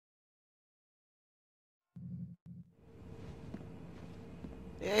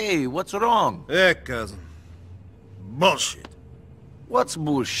Hey, what's wrong? Hey, cousin. Bullshit. What's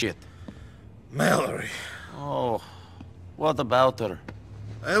bullshit? Mallory. Oh, what about her?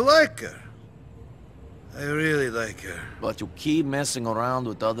 I like her. I really like her. But you keep messing around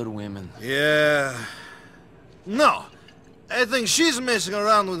with other women. Yeah. No. I think she's messing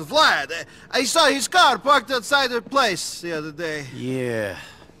around with Vlad. I saw his car parked outside her place the other day. Yeah.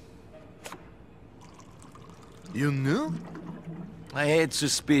 You knew? I had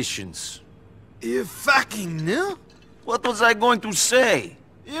suspicions. You fucking knew? What was I going to say?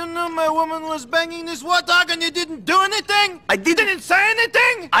 You knew my woman was banging this warthog and you didn't do anything? I didn't say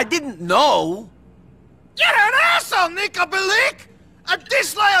anything? I didn't know. You're an asshole, Niko Bellic! A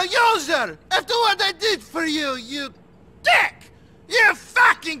disloyal user! After what I did for you, you dick! You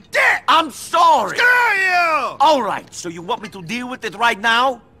fucking dick! I'm sorry. Screw you! All right, so you want me to deal with it right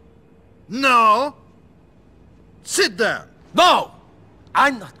now? No. Sit down. No!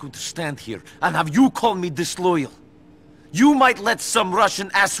 I'm not going to stand here and have you call me disloyal. You might let some Russian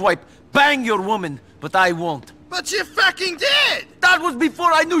asswipe bang your woman, but I won't. But you fucking did! That was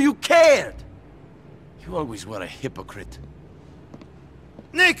before I knew you cared. You always were a hypocrite.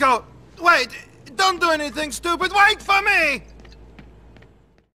 Niko, wait! Don't do anything stupid! Wait for me!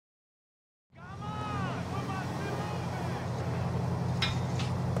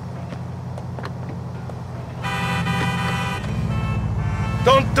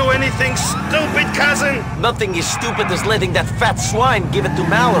 Don't do anything stupid, cousin! Nothing as stupid as letting that fat swine give it to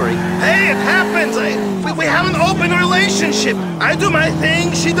Mallory. Hey, it happens! We have an open relationship! I do my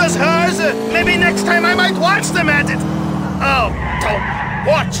thing, she does hers. Maybe next time I might watch them at it! Oh, don't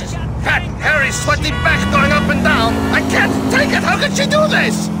watch his fat, hairy, sweaty back going up and down! I can't take it! How could she do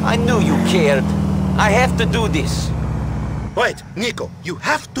this? I knew you cared. I have to do this. Wait, Niko, you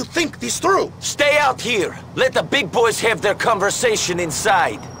have to think this through! Stay out here. Let the big boys have their conversation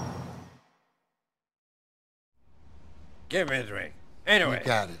inside. Give me a drink. Anyway, You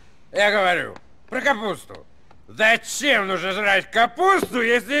got it. я говорю про капусту. Зачем нужно жрать капусту,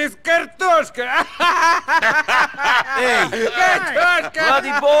 если есть картошка? Hey, Картошка!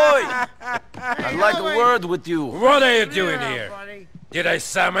 bloody boy! I'd like a word with you. What are you doing here? Did I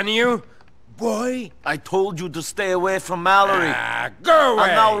summon you? Boy? I told you to stay away from Mallory. Go away!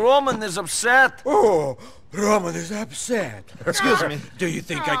 And now Roman is upset. Oh, Roman is upset. Excuse me. Do you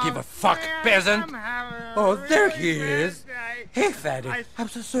think I give a fuck, peasant? Oh, there he is. Hey, fatty, I'm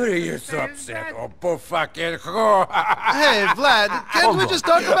so sorry you're so upset. Oh, poor fucking whore. Hey, Vlad, can't we just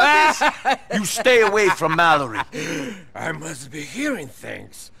talk about this? You stay away from Mallory. I must be hearing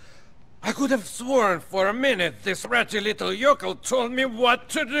things. I could have sworn for a minute this ratty little yokel told me what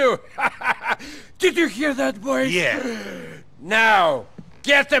to do. Did you hear that, boys? Yeah. Now,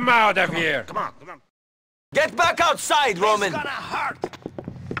 get them out of here. Come on, come on. Get back outside, Roman. It's gonna hurt.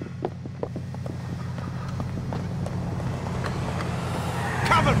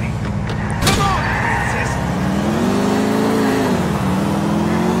 Cover me. Come on, princess.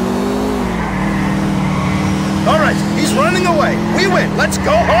 All right, he's running away. We win. Let's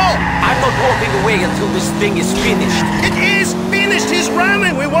go home. I'm not walking away until this thing is finished. It is finished. He's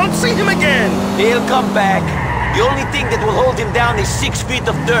running. We won't see him again. He'll come back. The only thing that will hold him down is 6 feet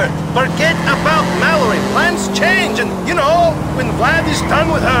of dirt. Forget about Mallory. Plans change, and you know, when Vlad is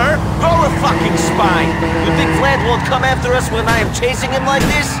done with her. Grow a fucking spine. You think Vlad won't come after us when I am chasing him like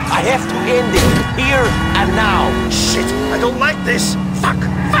this? I have to end it. Here and now. Shit, I don't like this. Fuck,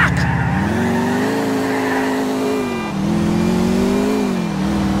 fuck.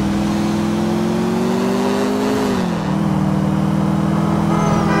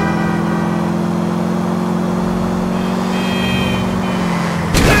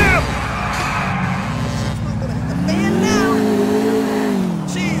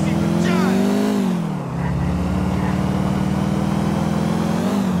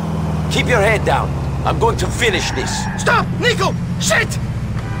 Keep your head down. I'm going to finish this. Stop! Niko! Shit!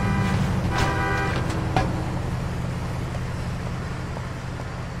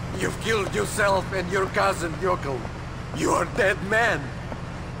 You've killed yourself and your cousin, Yokel. You are dead man.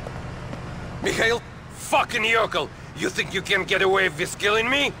 Mikhail, fucking yokel. You think you can get away with killing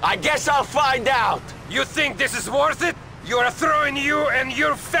me? I guess I'll find out. You think this is worth it? You are throwing you and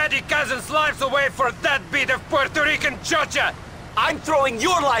your fatty cousin's lives away for that bit of Puerto Rican chocha! I'm throwing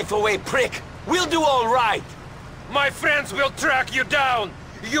your life away, prick. We'll do all right. My friends will track you down.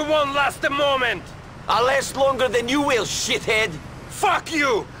 You won't last a moment. I'll last longer than you will, shithead. Fuck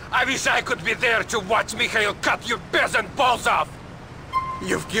you! I wish I could be there to watch Mikhail cut your peasant balls off.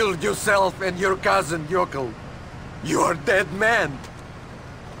 You've killed yourself and your cousin, Yokel. You are dead man.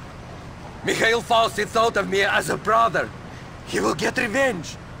 Mikhail Faustin thought of me as a brother. He will get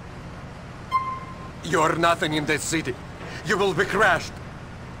revenge. You're nothing in this city. You will be crushed.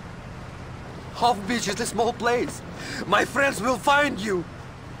 Half Beach is a small place. My friends will find you.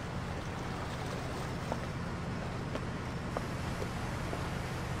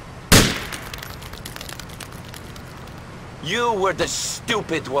 You were the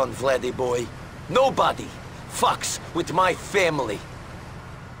stupid one, Vladdy boy. Nobody fucks with my family.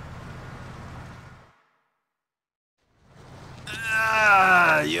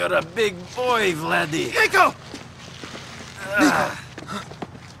 Ah, you're a big boy, Vladdy. Niko!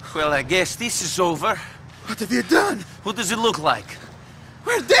 Well, I guess this is over. What have you done? Who does it look like?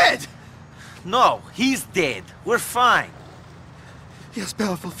 We're dead! No, he's dead. We're fine. He has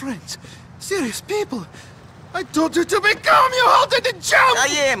powerful friends. Serious people. I told you to be calm, you halted the jump! I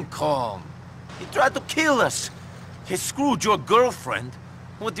am calm. He tried to kill us. He screwed your girlfriend.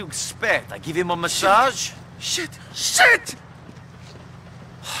 What do you expect? I give him a massage? Shit! Shit!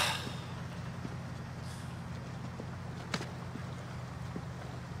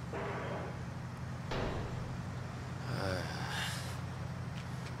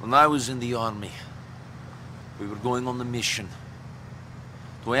 When I was in the army, we were going on a mission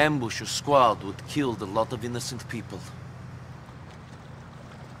to ambush a squad who had killed a lot of innocent people.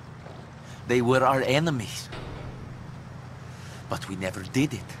 They were our enemies. But we never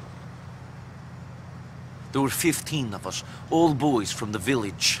did it. There were 15 of us, all boys from the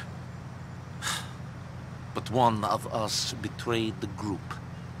village. But one of us betrayed the group.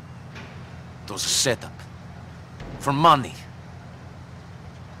 It was a setup. For money.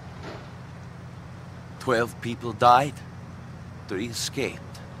 12 people died. 3 escaped.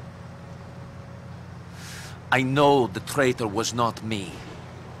 I know the traitor was not me.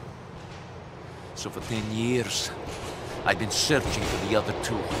 So for 10 years, I've been searching for the other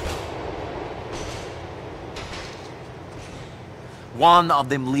 2. One of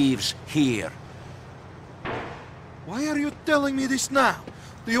them lives here. Why are you telling me this now?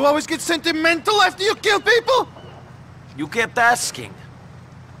 Do you always get sentimental after you kill people? You kept asking.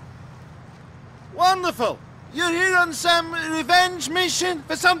 Wonderful! You're here on some revenge mission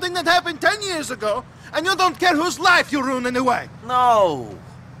for something that happened 10 years ago, and you don't care whose life you ruin anyway. No.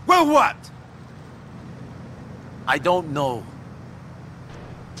 Well, what? I don't know.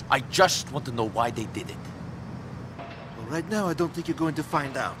 I just want to know why they did it. Well, right now, I don't think you're going to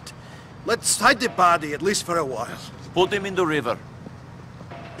find out. Let's hide the body, at least for a while. Put him in the river.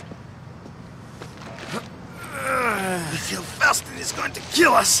 We feel faster is going to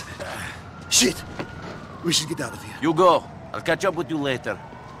kill us. Shit! We should get out of here. You go. I'll catch up with you later.